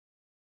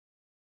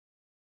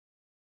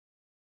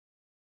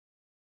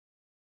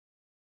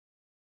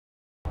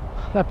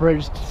That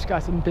bridge just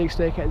got some big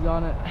snakeheads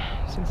on it.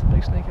 Seen some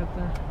big snakeheads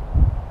there.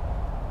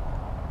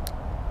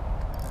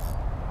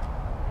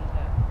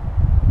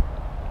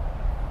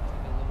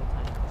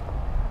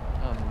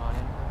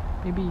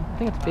 Maybe, I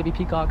think it's a baby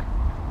peacock.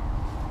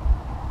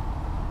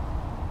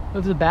 Oh,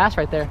 there's a bass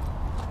right there.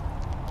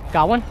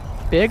 Got one?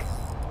 Big?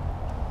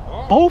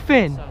 Oh.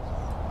 Bowfin!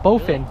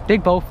 Bowfin. Really?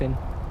 Big bowfin.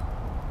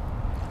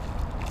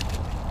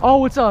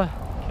 Oh, it's a...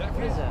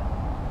 What is that?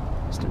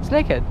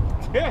 Snakehead.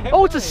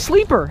 Oh, it's a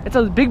sleeper. It's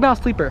a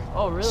bigmouth sleeper.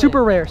 Oh, really?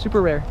 Super rare,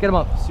 super rare. Get him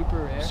up. Super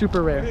rare?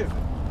 Super rare.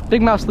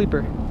 Bigmouth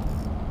sleeper.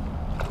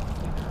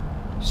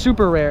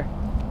 Super rare.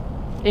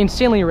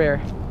 Insanely rare.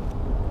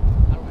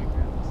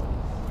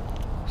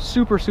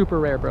 Super, super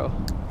rare, bro.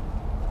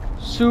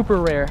 Super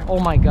rare. Oh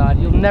my god,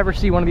 you'll never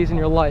see one of these in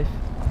your life.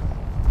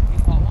 You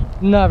caught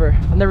one? Never.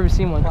 I've never even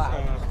seen one.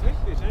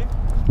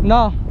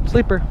 No,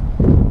 sleeper.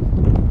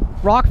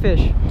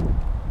 Rockfish.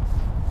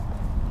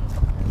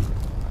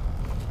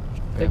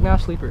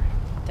 Bigmouth sleeper.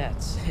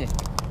 That's sick.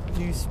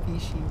 New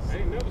species. I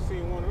ain't never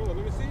seen one of those.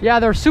 Let me see. Yeah,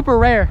 they're super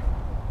rare.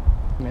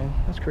 Man,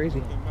 that's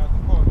crazy.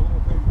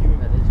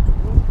 That is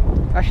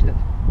cool. Actually,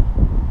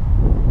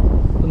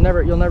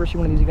 you'll never see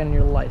one of these again in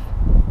your life.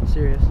 I'm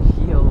serious.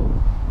 Yo.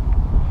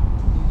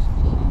 New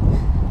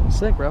species.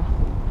 Sick, bro.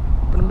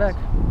 Put him back.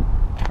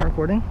 I'm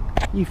recording.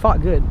 You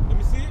fought good. Let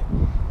me see it.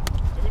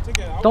 Let me take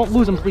it out. Don't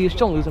lose him, please.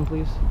 Don't lose him,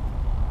 please.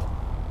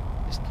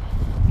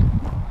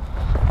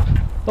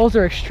 Those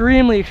are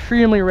extremely,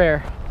 extremely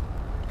rare.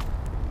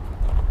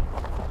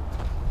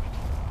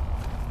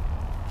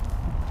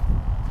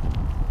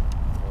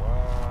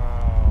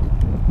 Wow.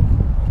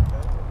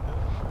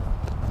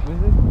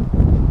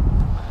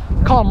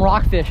 Call them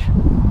rockfish.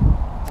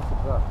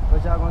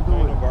 What y'all gonna do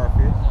with it?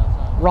 Garfish.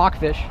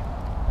 Rockfish.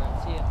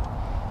 Alright, see ya.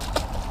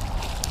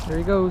 There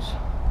he goes.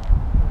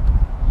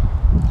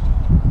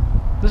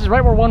 This is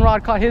right where One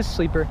Rod caught his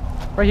sleeper.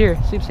 Right here.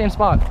 Same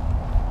spot.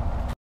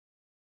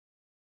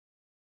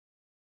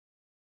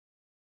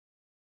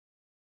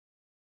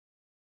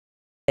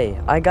 Hey,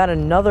 I got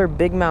another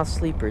bigmouth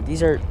sleeper.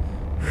 These are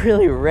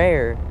really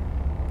rare.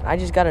 I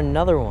just got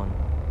another one.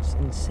 It's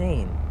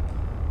insane.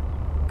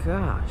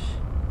 Gosh.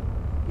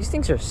 These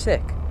things are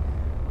sick.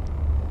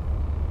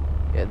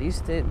 Yeah,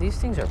 these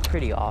things are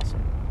pretty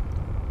awesome.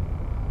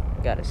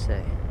 I gotta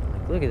say.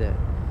 Like, look at that.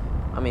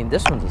 I mean,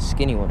 this one's a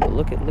skinny one, but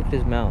look at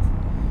his mouth.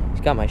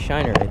 He's got my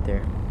shiner right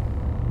there.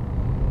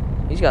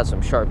 He's got some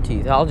sharp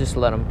teeth. I'll just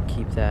let him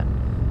keep that.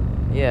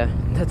 Yeah,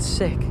 that's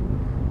sick.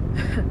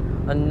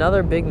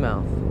 Another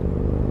bigmouth.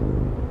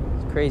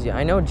 It's crazy.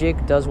 I know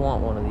Jake does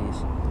want one of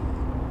these.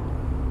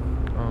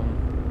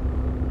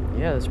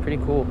 Yeah, that's pretty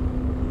cool.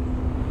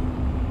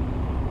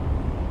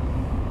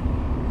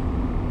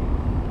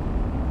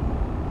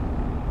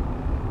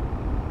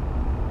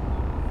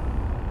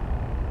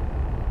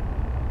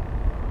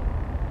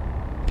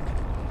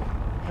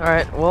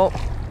 Alright, well,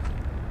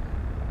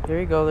 there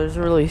you go, there's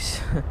a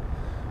release.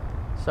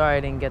 Sorry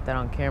I didn't get that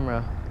on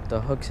camera,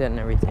 the hook set and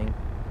everything.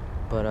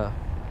 But,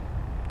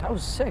 that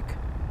was sick.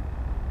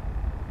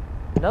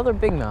 Another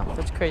bigmouth,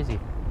 that's crazy.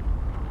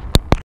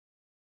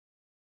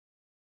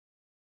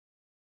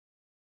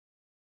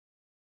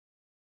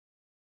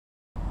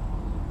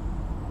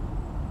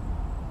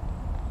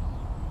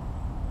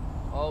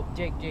 Oh,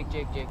 Jake, this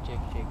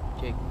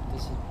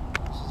is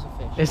a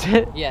fish. Is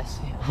it? Yes.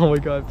 Oh my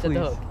god, It's at please. the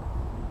hook.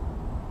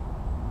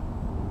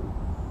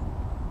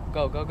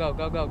 Go.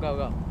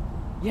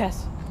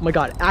 Yes. Oh my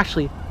god,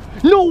 actually.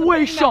 No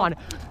way, Sean!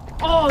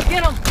 Oh,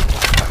 get him!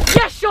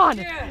 Yes, Sean!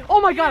 Yeah,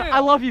 Oh my god, yeah. I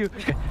love you.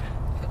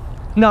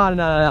 No.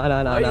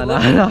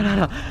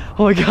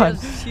 Oh my god.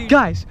 That's huge.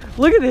 Guys,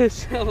 look at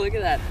this. Look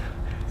at that.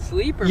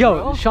 Sleeper, Yo,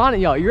 bro. Sean,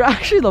 you're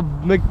actually the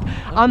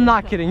I'm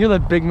not kidding. You're the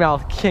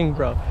bigmouth king,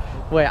 bro.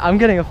 Wait, I'm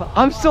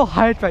so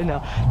hyped right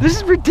now. This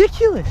is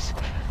ridiculous.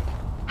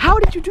 How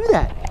did you do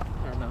that? I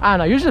don't know. I don't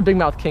know. You're just a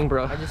bigmouth king,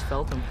 bro. I just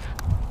felt him.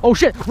 Oh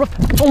shit!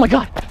 Oh my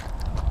god!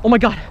 Oh my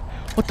god!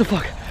 What the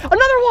fuck?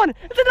 Another one!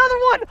 It's another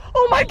one!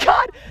 Oh my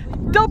god!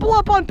 Double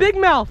up on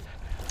bigmouth!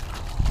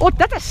 Oh,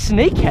 that's a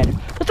snakehead!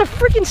 That's a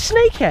freaking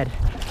snakehead!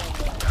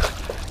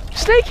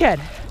 Snakehead!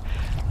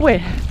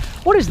 Wait,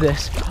 what is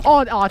this? Oh,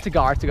 it's a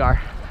gar. It's a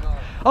gar.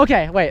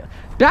 Okay, wait.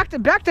 Back to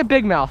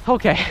bigmouth.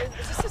 Okay.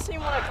 Is this the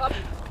same one I caught?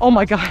 Oh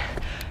my god.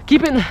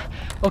 Keep it.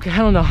 Okay, I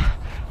don't know.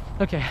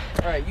 Okay.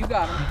 All right, you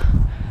got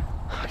him.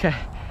 Okay.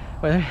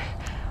 Wait. Oh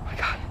my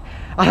god.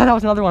 I thought that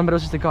was another one, but it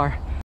was just a gar.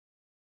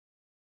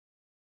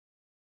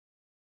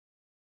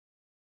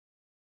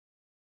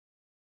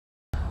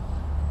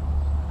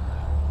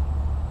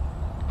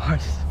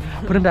 Alright,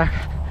 put him back.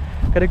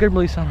 Got a good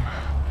release on him.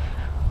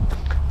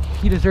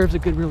 He deserves a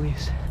good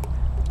release.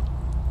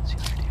 Let's see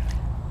what you're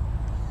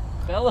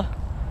doing. Fella.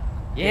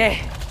 Yeah.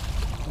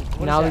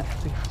 What Now is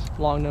the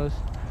long nose.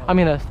 I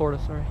mean,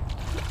 Florida, sorry.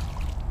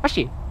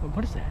 Actually,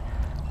 what is that?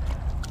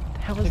 What the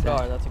hell is That's a that?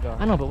 gar, that's a gar.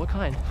 I know, but what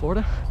kind?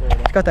 Florida? Florida.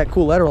 It's got that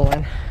cool lateral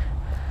line.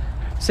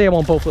 Say I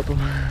won't bow flip him.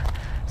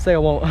 Say I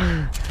won't.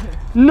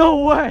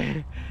 No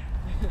way!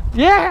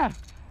 Yeah!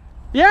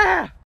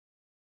 Yeah!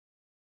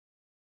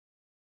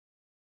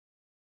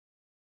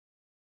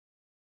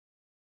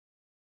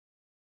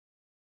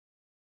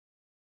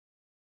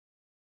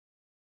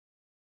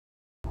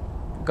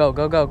 Go,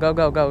 go, go, go,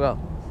 go, go, go.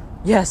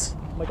 Yes.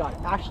 Oh my God,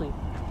 Ashley.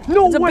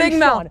 No It's a way, big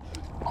mouth. Sean.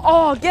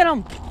 Oh, get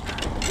him.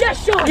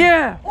 Yes, Sean.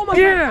 Yeah. Oh my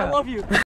yeah. God, I love you.